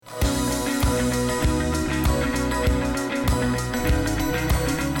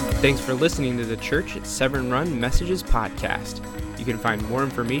Thanks for listening to the Church at Severn Run Messages podcast. You can find more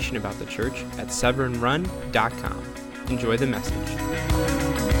information about the church at severnrun.com. Enjoy the message.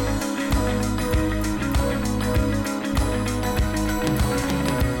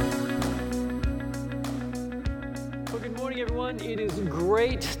 Well, good morning, everyone. It is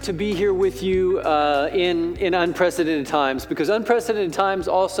great to be here with you in unprecedented times, because unprecedented times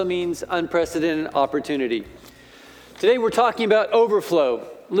also means unprecedented opportunity. Today we're talking about overflow,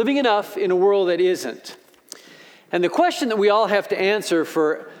 living enough in a world that isn't. And the question that we all have to answer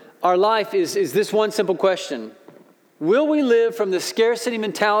for our life is this one simple question. Will we live from the scarcity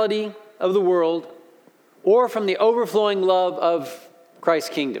mentality of the world or from the overflowing love of Christ's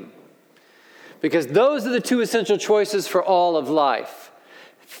kingdom? Because those are the two essential choices for all of life.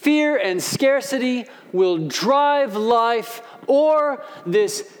 Fear and scarcity will drive life, or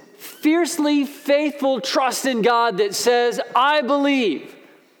this fiercely faithful trust in God that says, I believe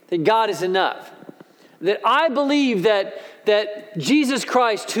that God is enough. That I believe that Jesus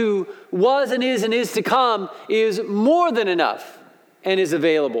Christ, who was and is to come, is more than enough and is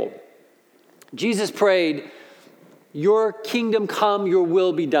available. Jesus prayed, your kingdom come, your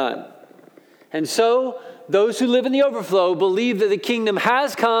will be done. And so those who live in the overflow believe that the kingdom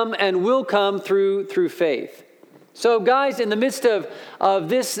has come and will come through faith. So guys, in the midst of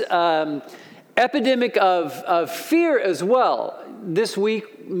this epidemic of fear as well, this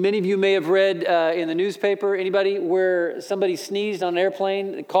week, many of you may have read in the newspaper, anybody, where somebody sneezed on an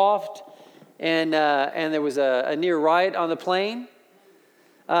airplane, coughed, and there was a near riot on the plane.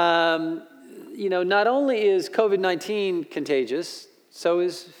 Not only is COVID-19 contagious, so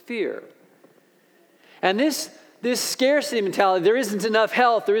is fear. And this scarcity mentality, there isn't enough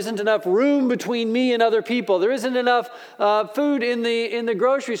health, there isn't enough room between me and other people, there isn't enough food in the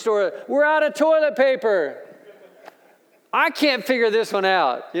grocery store, we're out of toilet paper. I can't figure this one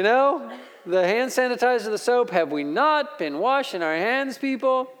out, you know? The hand sanitizer, the soap, have we not been washing our hands,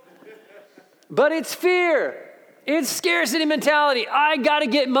 people? But it's fear. It's scarcity mentality. I got to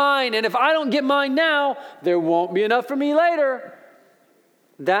get mine, and if I don't get mine now, there won't be enough for me later.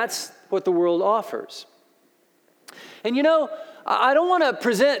 That's what the world offers. And I don't want to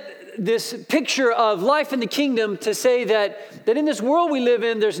present this picture of life in the kingdom to say that in this world we live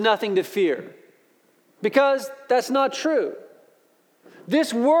in, there's nothing to fear. Because that's not true.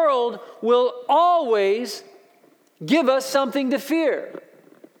 This world will always give us something to fear.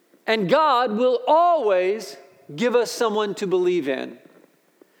 And God will always give us someone to believe in.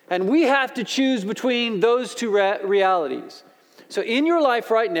 And we have to choose between those two realities. So in your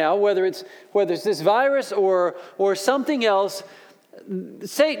life right now, whether it's this virus or something else,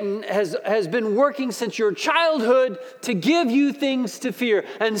 Satan has been working since your childhood to give you things to fear.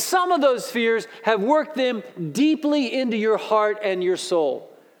 And some of those fears have worked them deeply into your heart and your soul.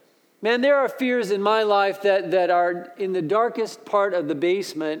 Man, there are fears in my life that are in the darkest part of the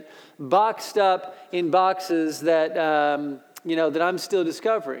basement, boxed up in boxes that I'm still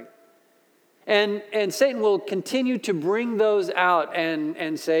discovering. And Satan will continue to bring those out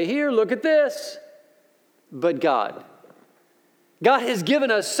and say, here, look at this. But God has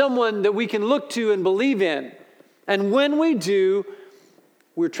given us someone that we can look to and believe in. And when we do,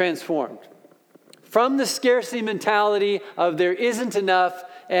 we're transformed. From the scarcity mentality of there isn't enough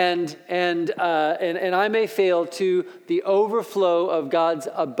and I may fail, to the overflow of God's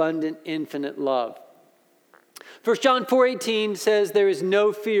abundant, infinite love. 1 John 4:18 says there is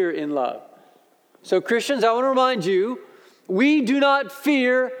no fear in love. So Christians, I want to remind you, we do not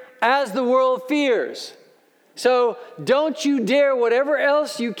fear as the world fears. So don't you dare, whatever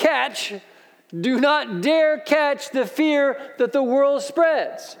else you catch, do not dare catch the fear that the world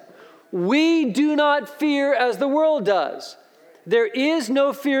spreads. We do not fear as the world does. There is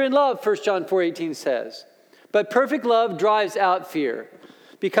no fear in love, 1 John 4:18 says. But perfect love drives out fear,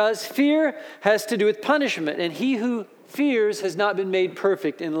 because fear has to do with punishment, and he who fears has not been made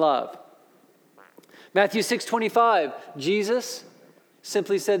perfect in love. Matthew 6:25, Jesus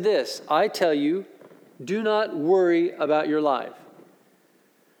simply said this, I tell you, do not worry about your life.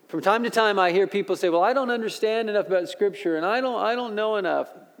 From time to time, I hear people say, well, I don't understand enough about Scripture, and I don't know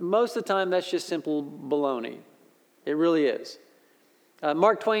enough. Most of the time, that's just simple baloney. It really is.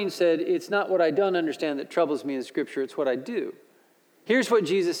 Mark Twain said, it's not what I don't understand that troubles me in Scripture, it's what I do. Here's what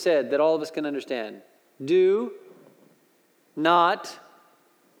Jesus said that all of us can understand. Do not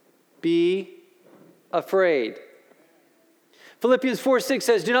be afraid. Philippians 4:6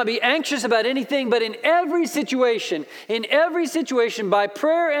 says, do not be anxious about anything, but in every situation, by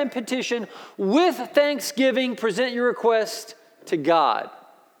prayer and petition, with thanksgiving, present your request to God.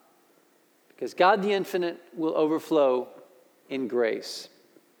 Because God the infinite will overflow in grace.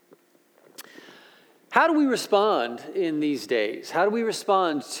 How do we respond in these days? How do we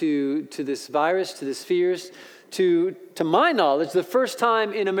respond to this virus, to this fears, to my knowledge, the first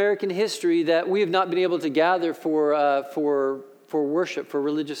time in American history that we have not been able to gather for worship, for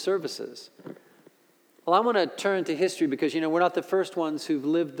religious services? Well, I want to turn to history because, we're not the first ones who've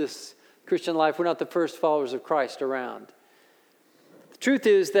lived this Christian life. We're not the first followers of Christ around. The truth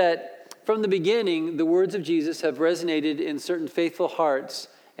is that from the beginning, the words of Jesus have resonated in certain faithful hearts,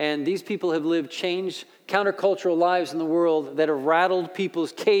 and these people have lived changed, countercultural lives in the world that have rattled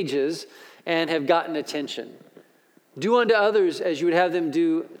people's cages and have gotten attention. Do unto others as you would have them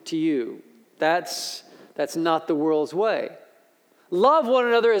do to you. That's not the world's way. Love one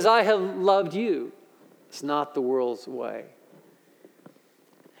another as I have loved you. It's not the world's way.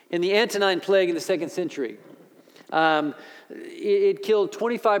 In the Antonine Plague in the 2nd century, it killed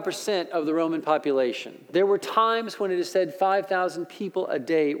 25% of the Roman population. There were times when it is said 5,000 people a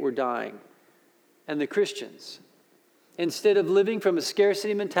day were dying. And the Christians, instead of living from a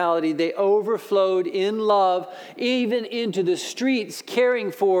scarcity mentality, they overflowed in love even into the streets,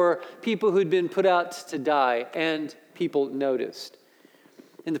 caring for people who'd been put out to die, and people noticed.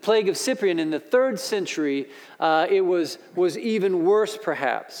 In the plague of Cyprian in the 3rd century, it was even worse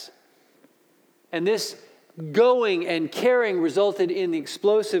perhaps. And this going and caring resulted in the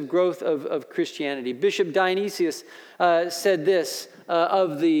explosive growth of Christianity. Bishop Dionysius said this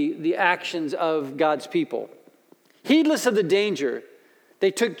of the actions of God's people. Heedless of the danger,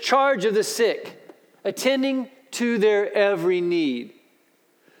 they took charge of the sick, attending to their every need.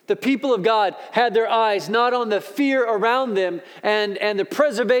 The people of God had their eyes not on the fear around them and the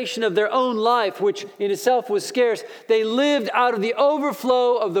preservation of their own life, which in itself was scarce. They lived out of the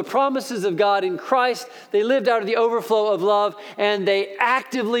overflow of the promises of God in Christ. They lived out of the overflow of love, and they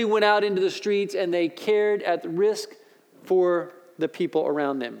actively went out into the streets and they cared at the risk for the people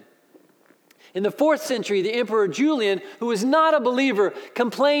around them. In the 4th century, the Emperor Julian, who was not a believer,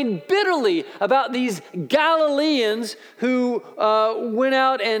 complained bitterly about these Galileans who went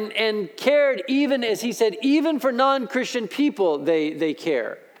out and cared, even, as he said, even for non-Christian people, they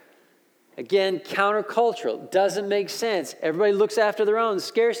care. Again, countercultural, doesn't make sense. Everybody looks after their own.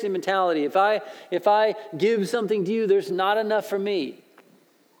 Scarcity mentality. If I give something to you, there's not enough for me.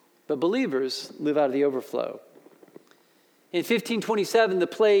 But believers live out of the overflow. In 1527, the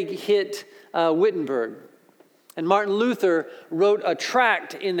plague hit Wittenberg. And Martin Luther wrote a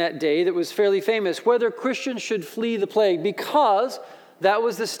tract in that day that was fairly famous, whether Christians should flee the plague, because that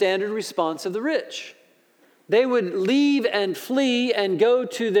was the standard response of the rich. They would leave and flee and go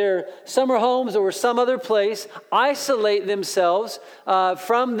to their summer homes or some other place, isolate themselves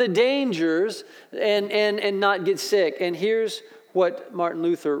from the dangers and not get sick. And here's what Martin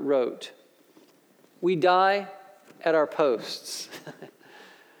Luther wrote. We die at our posts.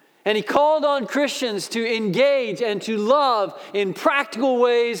 And he called on Christians to engage and to love in practical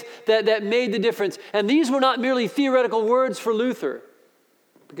ways that made the difference. And these were not merely theoretical words for Luther,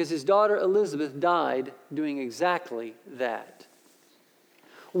 because his daughter Elizabeth died doing exactly that.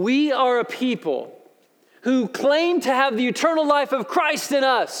 We are a people who claim to have the eternal life of Christ in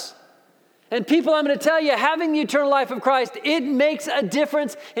us. And people, I'm going to tell you, having the eternal life of Christ, it makes a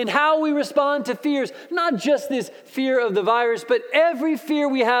difference in how we respond to fears. Not just this fear of the virus, but every fear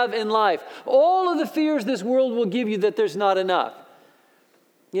we have in life. All of the fears this world will give you that there's not enough.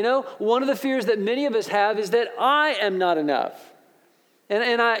 One of the fears that many of us have is that I am not enough.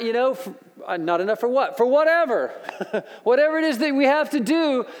 And I'm not enough for what? For whatever. Whatever it is that we have to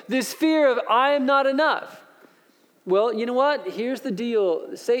do, this fear of I am not enough. Well, you know what? Here's the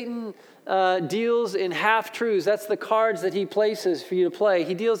deal. Satan deals in half-truths. That's the cards that he places for you to play.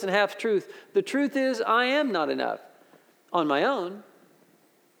 He deals in half-truth. The truth is, I am not enough on my own.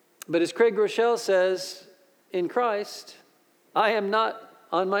 But as Craig Groeschel says, in Christ, I am not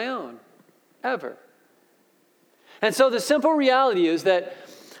on my own, ever. And so the simple reality is that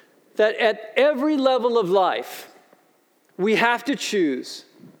at every level of life, we have to choose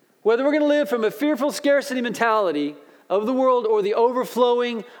whether we're going to live from a fearful scarcity mentality of the world or the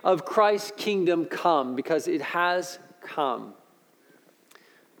overflowing of Christ's kingdom come, because it has come.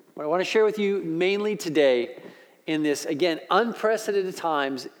 What I want to share with you mainly today in this, again, unprecedented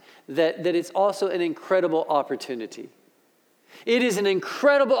times, that it's also an incredible opportunity. It is an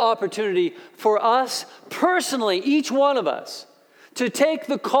incredible opportunity for us personally, each one of us, to take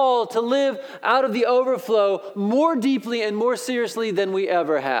the call to live out of the overflow more deeply and more seriously than we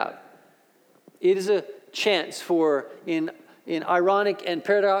ever have. It is a chance for, in ironic and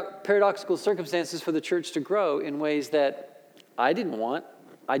paradoxical circumstances, for the church to grow in ways that I didn't want,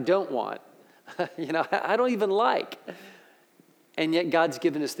 I don't want, I don't even like. And yet God's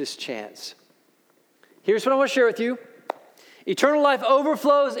given us this chance. Here's what I want to share with you. Eternal life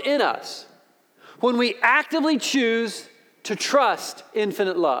overflows in us when we actively choose to trust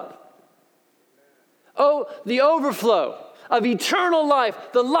infinite love. Oh, the overflow of eternal life,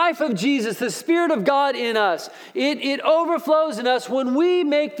 the life of Jesus, the Spirit of God in us. It overflows in us when we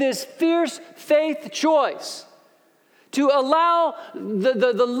make this fierce faith choice to allow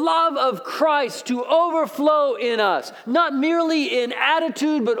the love of Christ to overflow in us, not merely in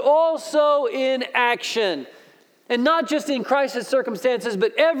attitude, but also in action. And not just in crisis circumstances,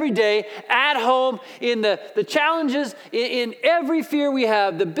 but every day, at home, in the challenges, in every fear we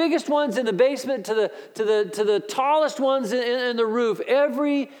have, the biggest ones in the basement to the tallest ones in the roof,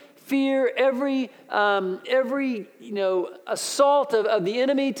 every fear, every assault of the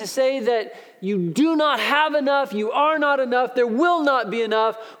enemy to say that you do not have enough, you are not enough, there will not be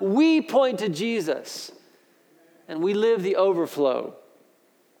enough. We point to Jesus, and we live the overflow.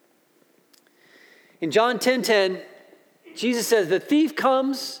 In John 10:10, Jesus says, the thief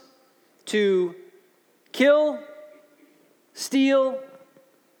comes to kill, steal,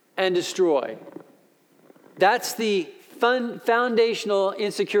 and destroy. That's the foundational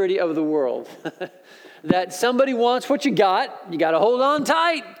insecurity of the world. That somebody wants what you got to hold on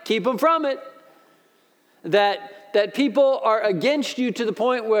tight, keep them from it. That people are against you to the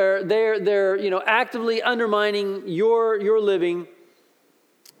point where they're actively undermining your living.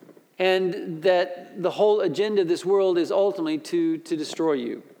 And that the whole agenda of this world is ultimately to destroy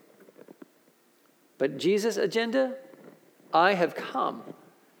you. But Jesus' agenda, I have come.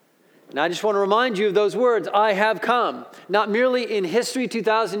 And I just want to remind you of those words, I have come. Not merely in history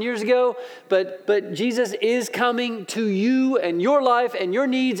 2,000 years ago, but Jesus is coming to you and your life and your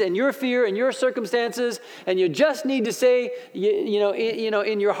needs and your fear and your circumstances. And you just need to say,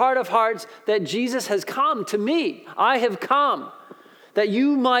 in your heart of hearts, that Jesus has come to me. I have come. That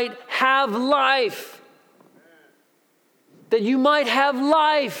you might have life. That you might have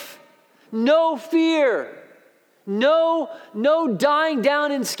life. No fear. No dying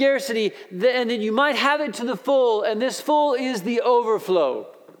down in scarcity. And that you might have it to the full. And this full is the overflow.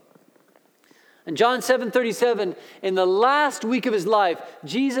 In John 7:37, in the last week of his life,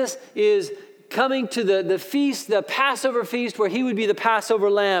 Jesus is coming to the feast, the Passover feast, where he would be the Passover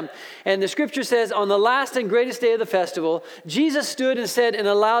lamb. And the scripture says, on the last and greatest day of the festival, Jesus stood and said in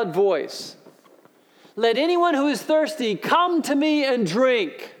a loud voice, let anyone who is thirsty come to me and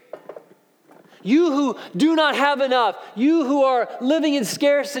drink. You who do not have enough, you who are living in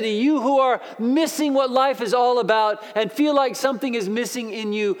scarcity, you who are missing what life is all about and feel like something is missing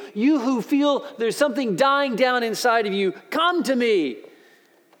in you, you who feel there's something dying down inside of you, come to me.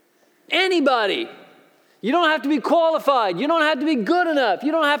 Anybody. You don't have to be qualified. You don't have to be good enough.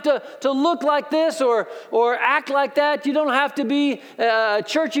 You don't have to look like this or act like that. You don't have to be a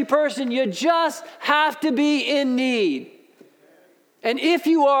churchy person. You just have to be in need. And if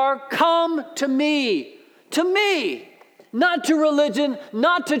you are, come to me. To me. Not to religion,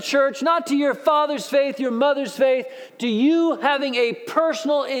 not to church, not to your father's faith, your mother's faith, to you having a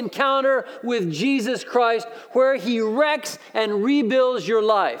personal encounter with Jesus Christ where he wrecks and rebuilds your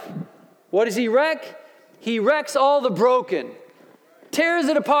life. What does he wreck? He wrecks all the broken, tears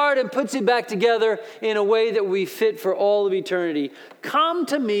it apart and puts it back together in a way that we fit for all of eternity. Come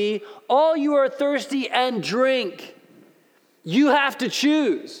to me, all you are thirsty, and drink. You have to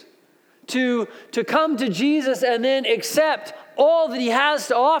choose to come to Jesus and then accept all that he has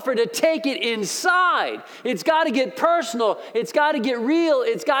to offer, to take it inside. It's got to get personal. It's got to get real.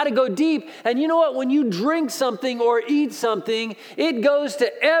 It's got to go deep. And you know what? When you drink something or eat something, it goes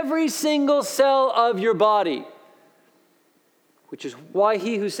to every single cell of your body. Which is why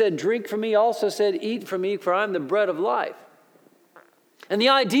he who said, drink from me, also said, eat from me, for I'm the bread of life. And the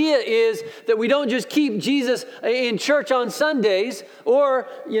idea is that we don't just keep Jesus in church on Sundays or,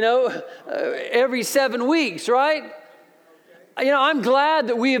 every 7 weeks, right? I'm glad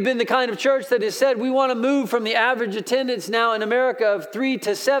that we have been the kind of church that has said we want to move from the average attendance now in America of 3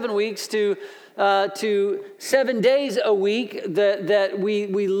 to 7 weeks to 7 days a week, that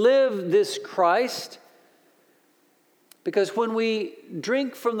we live this Christ. Because when we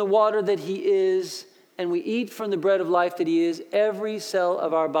drink from the water that he is, and we eat from the bread of life that he is, every cell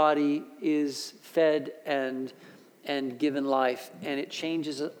of our body is fed and given life. And it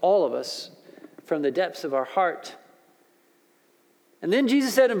changes all of us from the depths of our heart. And then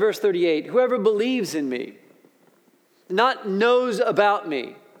Jesus said in verse 38, whoever believes in me, not knows about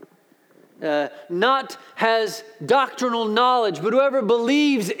me, not has doctrinal knowledge, but whoever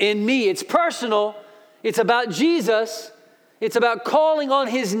believes in me, it's personal, it's about Jesus, It's about calling on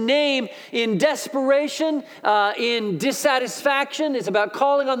his name in desperation, in dissatisfaction. It's about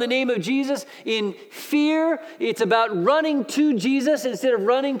calling on the name of Jesus in fear. It's about running to Jesus instead of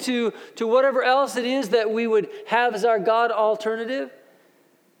running to whatever else it is that we would have as our God alternative.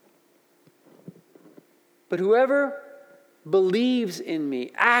 But whoever believes in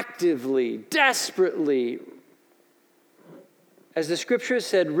me actively, desperately, as the scripture has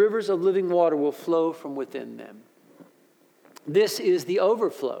said, rivers of living water will flow from within them. This is the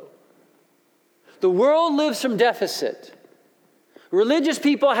overflow. The world lives from deficit. Religious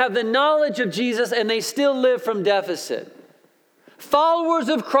people have the knowledge of Jesus and they still live from deficit. Followers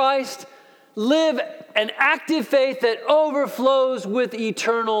of Christ live an active faith that overflows with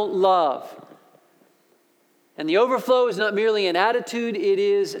eternal love. And the overflow is not merely an attitude, it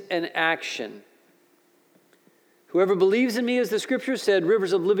is an action. Whoever believes in me, as the scripture said,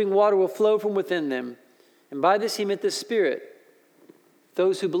 rivers of living water will flow from within them. And by this he meant the Spirit.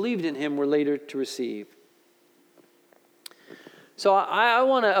 Those who believed in him were later to receive. So I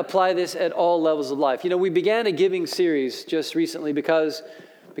want to apply this at all levels of life. You know, we began a giving series just recently because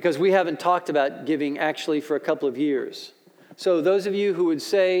we haven't talked about giving actually for a couple of years. So those of you who would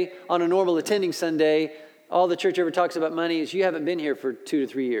say on a normal attending Sunday, all the church ever talks about money is you haven't been here for 2 to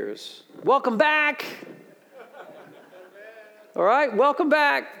 3 years. Welcome back. All right, welcome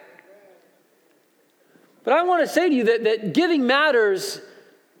back. But I want to say to you that giving matters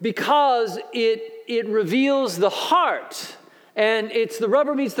because it reveals the heart. And it's the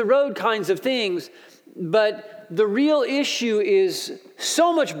rubber meets the road kinds of things. But the real issue is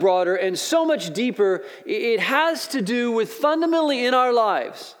so much broader and so much deeper. It has to do with fundamentally in our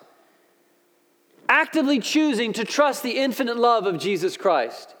lives, actively choosing to trust the infinite love of Jesus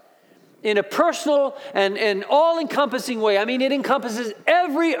Christ. In a personal and all-encompassing way. I mean, it encompasses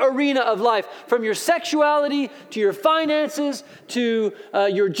every arena of life, from your sexuality to your finances to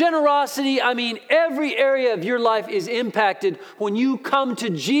your generosity. I mean, every area of your life is impacted when you come to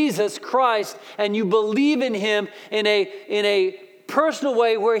Jesus Christ and you believe in him in a personal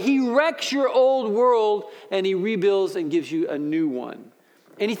way where he wrecks your old world and he rebuilds and gives you a new one.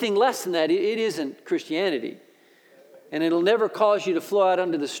 Anything less than that, it isn't Christianity. And it'll never cause you to flow out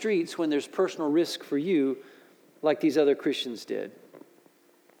onto the streets when there's personal risk for you like these other Christians did.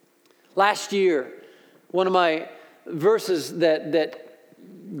 Last year, one of my verses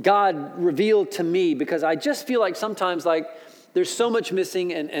that God revealed to me, because I just feel like sometimes like there's so much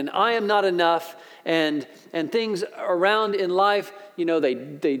missing and I am not enough and things around in life, you know,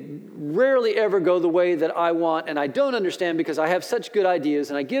 they rarely ever go the way that I want, and I don't understand because I have such good ideas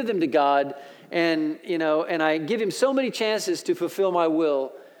and I give them to God. And, you know, and I give him so many chances to fulfill my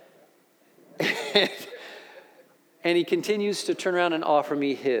will. And he continues to turn around and offer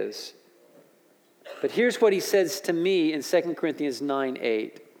me his. But here's what he says to me in 2 Corinthians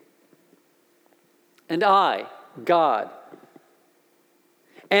 9:8. And I, God,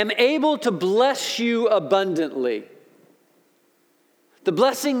 am able to bless you abundantly. The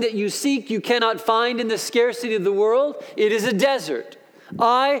blessing that you seek, you cannot find in the scarcity of the world. It is a desert.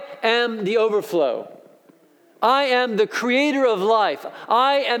 I am the overflow. I am the creator of life.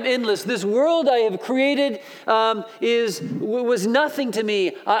 I am endless. This world I have created was nothing to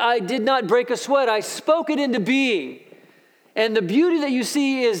me. I did not break a sweat. I spoke it into being. And the beauty that you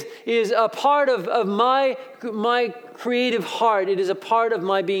see is a part of my creative heart. It is a part of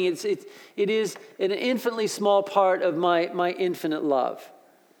my being. It is an infinitely small part of my infinite love.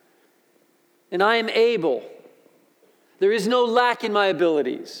 And I am able. There is no lack in my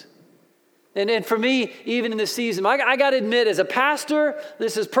abilities. And for me, even in this season, I got to admit, as a pastor,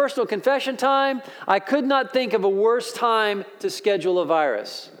 this is personal confession time, I could not think of a worse time to schedule a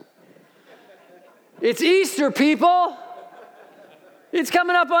virus. It's Easter, people. It's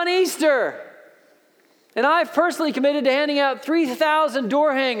coming up on Easter. And I've personally committed to handing out 3,000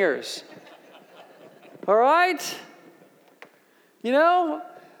 door hangers. All right? You know?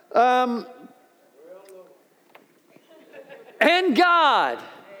 And God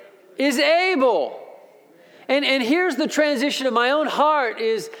is able. And here's the transition of my own heart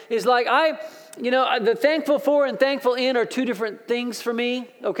is like the thankful for and thankful in are two different things for me,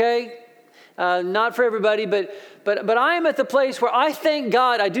 okay? Not for everybody, but I am at the place where I thank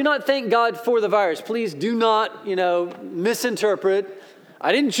God. I do not thank God for the virus. Please do not, misinterpret.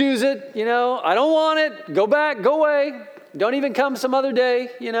 I didn't choose it, I don't want it. Go back, go away. Don't even come some other day,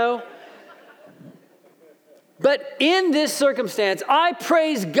 But in this circumstance, I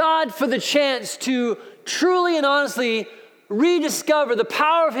praise God for the chance to truly and honestly rediscover the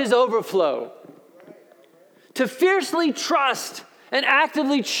power of his overflow. To fiercely trust and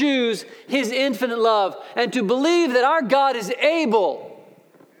actively choose his infinite love and to believe that our God is able.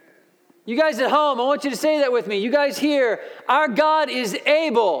 You guys at home, I want you to say that with me. You guys here, our God is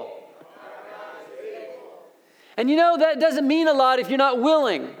able. And you know, that doesn't mean a lot if you're not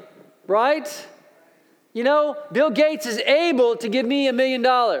willing, right? You know, Bill Gates is able to give me $1 million.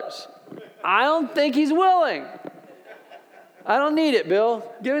 I don't think he's willing. I don't need it, Bill.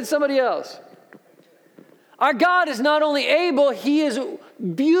 Give it to somebody else. Our God is not only able, he is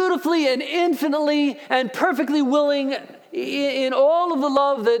beautifully and infinitely and perfectly willing in all of the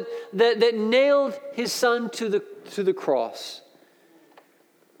love that nailed his son to the cross.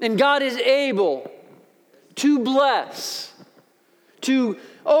 And God is able to bless, to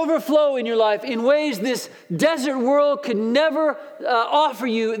overflow in your life in ways this desert world could never offer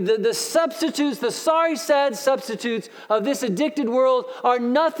you. The substitutes, the sorry, sad substitutes of this addicted world are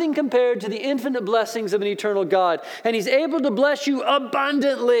nothing compared to the infinite blessings of an eternal God. And he's able to bless you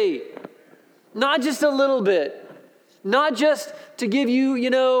abundantly, not just a little bit. Not just to give you,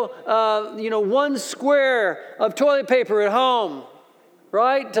 1 square of toilet paper at home,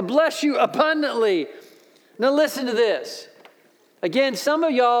 right? To bless you abundantly. Now listen to this. Again, some of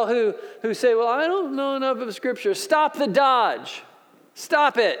y'all who say, well, I don't know enough of Scripture. Stop the dodge.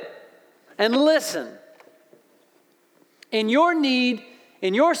 Stop it. And listen. In your need,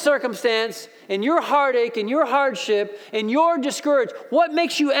 in your circumstance, in your heartache, in your hardship, in your discouragement, what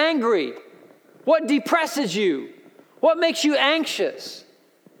makes you angry? What depresses you? What makes you anxious?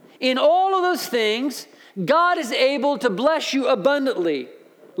 In all of those things, God is able to bless you abundantly.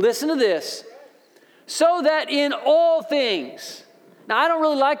 Listen to this. So that in all things. Now, I don't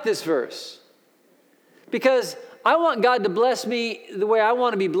really like this verse because I want God to bless me the way I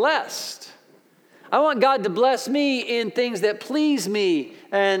want to be blessed. I want God to bless me in things that please me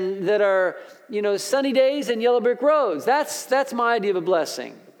and that are, sunny days and yellow brick roads. That's my idea of a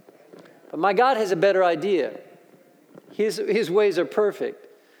blessing. But my God has a better idea. His ways are perfect.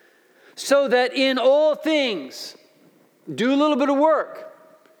 So that in all things, do a little bit of work.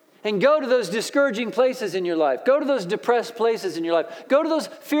 And go to those discouraging places in your life. Go to those depressed places in your life. Go to those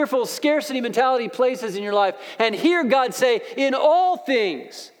fearful scarcity mentality places in your life. And hear God say, in all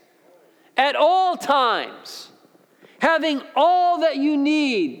things, at all times, having all that you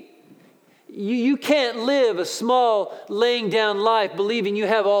need. You can't live a small laying down life believing you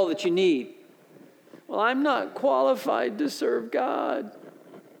have all that you need. Well, I'm not qualified to serve God.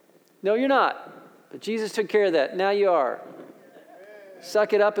 No, you're not. But Jesus took care of that. Now you are.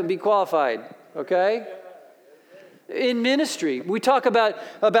 Suck it up and be qualified, okay? In ministry, we talk about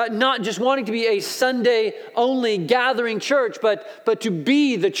not just wanting to be a Sunday-only gathering church, but to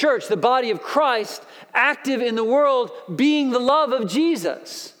be the church, the body of Christ, active in the world, being the love of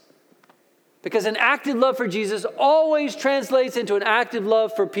Jesus. Because an active love for Jesus always translates into an active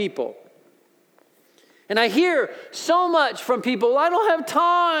love for people. And I hear so much from people, I don't have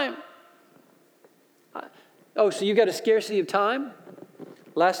time. Oh, so you got a scarcity of time?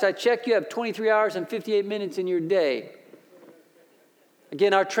 Last I checked, you have 23 hours and 58 minutes in your day.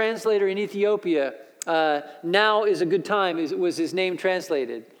 Again, our translator in Ethiopia, now is a good time, was his name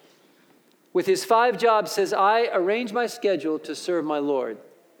translated. With his 5 jobs, says, I arrange my schedule to serve my Lord.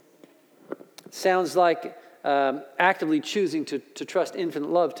 Sounds like actively choosing to trust infinite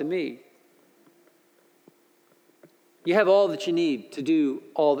love to me. You have all that you need to do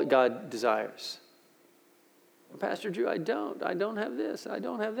all that God desires. Pastor Drew, I don't have this, I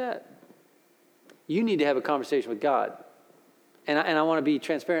don't have that. You need to have a conversation with God. And I want to be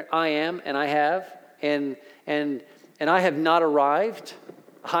transparent. I am, and I have, and I have not arrived.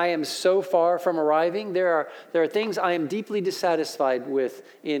 I am so far from arriving. There are things I am deeply dissatisfied with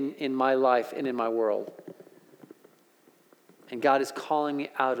in my life and in my world. And God is calling me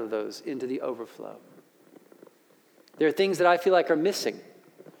out of those into the overflow. There are things that I feel like are missing.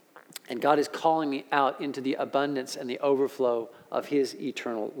 And God is calling me out into the abundance and the overflow of his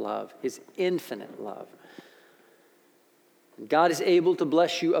eternal love, his infinite love. And God is able to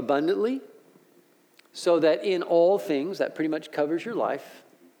bless you abundantly so that in all things, that pretty much covers your life.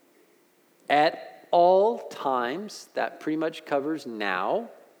 At all times, that pretty much covers now.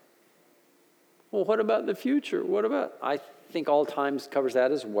 Well, what about the future? I think all times covers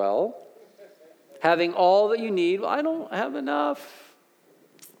that as well. Having all that you need, well, I don't have enough.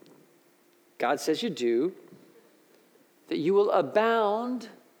 God says you do, that you will abound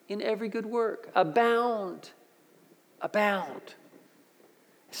in every good work. Abound. Abound.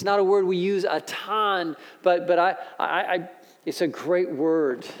 It's not a word we use a ton, but it's a great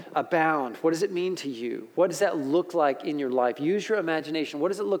word, abound. What does it mean to you? What does that look like in your life? Use your imagination. What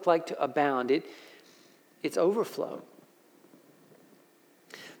does it look like to abound? It's overflow.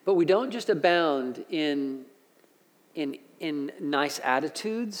 But we don't just abound in nice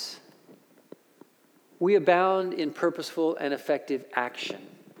attitudes. We abound in purposeful and effective action.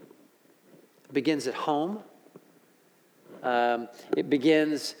 It begins at home. It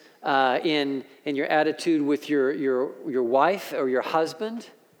begins in your attitude with your wife or your husband.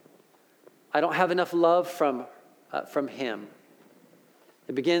 I don't have enough love from him.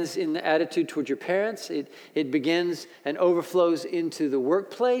 It begins in the attitude toward your parents. It begins and overflows into the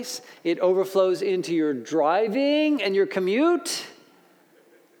workplace. It overflows into your driving and your commute.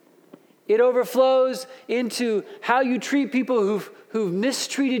 It overflows into how you treat people who've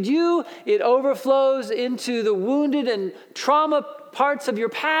mistreated you. It overflows into the wounded and trauma parts of your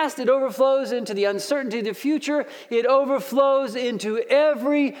past. It overflows into the uncertainty of the future. It overflows into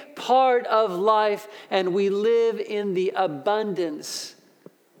every part of life, and we live in the abundance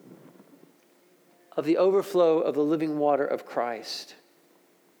of the overflow of the living water of Christ.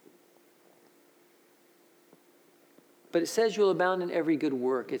 But it says you'll abound in every good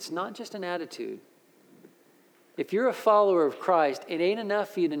work. It's not just an attitude. If you're a follower of Christ, it ain't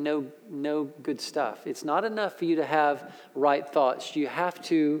enough for you to know good stuff. It's not enough for you to have right thoughts. You have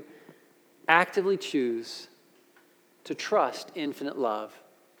to actively choose to trust infinite love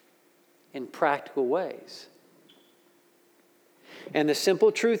in practical ways. And the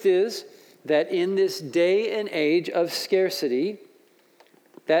simple truth is that in this day and age of scarcity,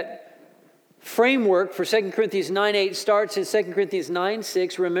 that framework for 2 Corinthians 9:8 starts in 2 Corinthians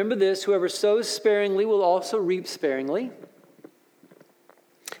 9:6. Remember this, whoever sows sparingly will also reap sparingly.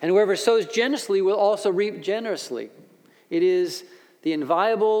 And whoever sows generously will also reap generously. It is the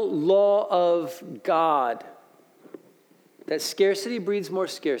inviolable law of God that scarcity breeds more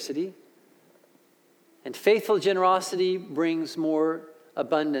scarcity, and faithful generosity brings more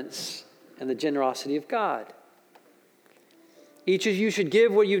abundance and the generosity of God. Each of you should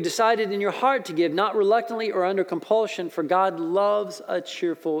give what you've decided in your heart to give, not reluctantly or under compulsion, for God loves a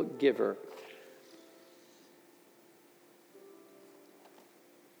cheerful giver.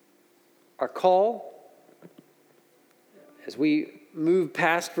 Our call, as we move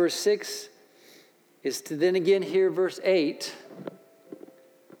past verse 6, is to then again hear verse 8,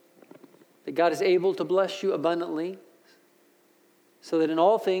 that God is able to bless you abundantly, so that in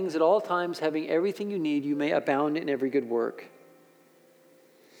all things, at all times, having everything you need, you may abound in every good work.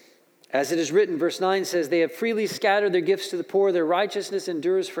 As it is written, verse 9 says, they have freely scattered their gifts to the poor, their righteousness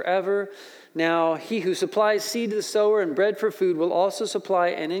endures forever. Now he who supplies seed to the sower and bread for food will also supply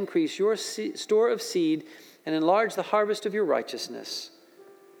and increase your store of seed and enlarge the harvest of your righteousness.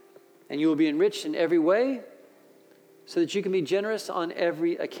 And you will be enriched in every way so that you can be generous on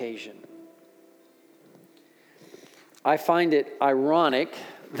every occasion. I find it ironic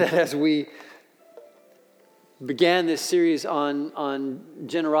that as we began this series on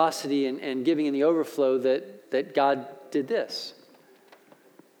generosity and giving in the overflow, that God did this.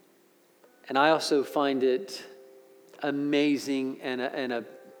 And I also find it amazing and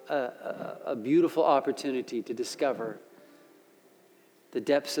a beautiful opportunity to discover the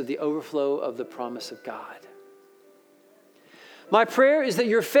depths of the overflow of the promise of God. My prayer is that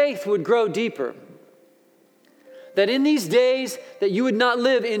your faith would grow deeper. That in these days that you would not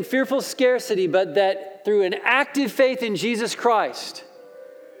live in fearful scarcity, but that through an active faith in Jesus Christ,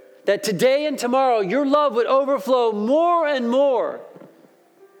 that today and tomorrow your love would overflow more and more.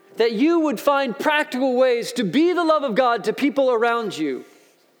 That you would find practical ways to be the love of God to people around you.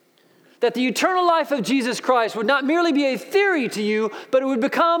 That the eternal life of Jesus Christ would not merely be a theory to you, but it would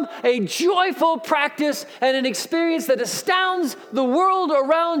become a joyful practice and an experience that astounds the world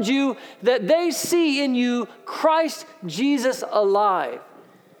around you, that they see in you Christ Jesus alive.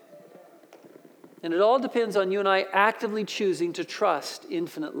 And it all depends on you and I actively choosing to trust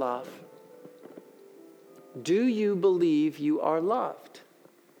infinite love. Do you believe you are loved?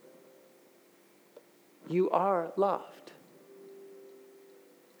 You are loved.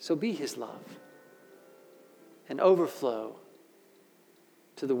 So be his love and overflow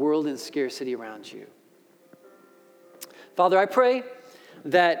to the world in scarcity around you. Father, I pray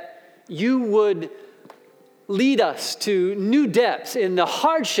that you would lead us to new depths in the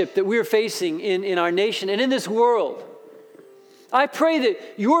hardship that we're facing in our nation and in this world. I pray that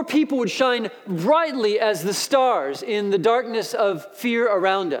your people would shine brightly as the stars in the darkness of fear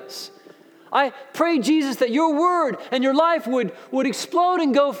around us. I pray, Jesus, that your word and your life would explode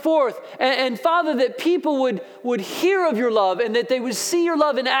and go forth. And Father, that people would hear of your love and that they would see your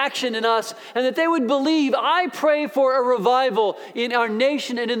love in action in us and that they would believe. I pray for a revival in our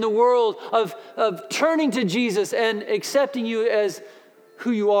nation and in the world of turning to Jesus and accepting you as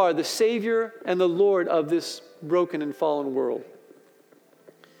who you are, the Savior and the Lord of this broken and fallen world.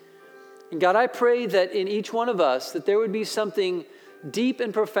 And God, I pray that in each one of us, that there would be something deep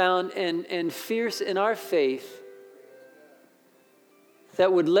and profound and fierce in our faith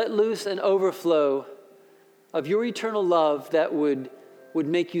that would let loose an overflow of your eternal love that would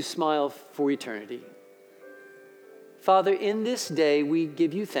make you smile for eternity. Father, in this day, we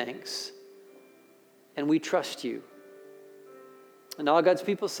give you thanks and we trust you. And all God's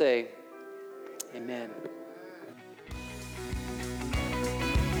people say, amen.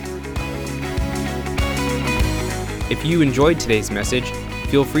 If you enjoyed today's message,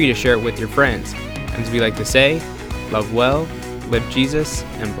 feel free to share it with your friends. And as we like to say, love well, live Jesus,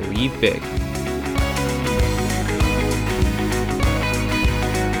 and believe big.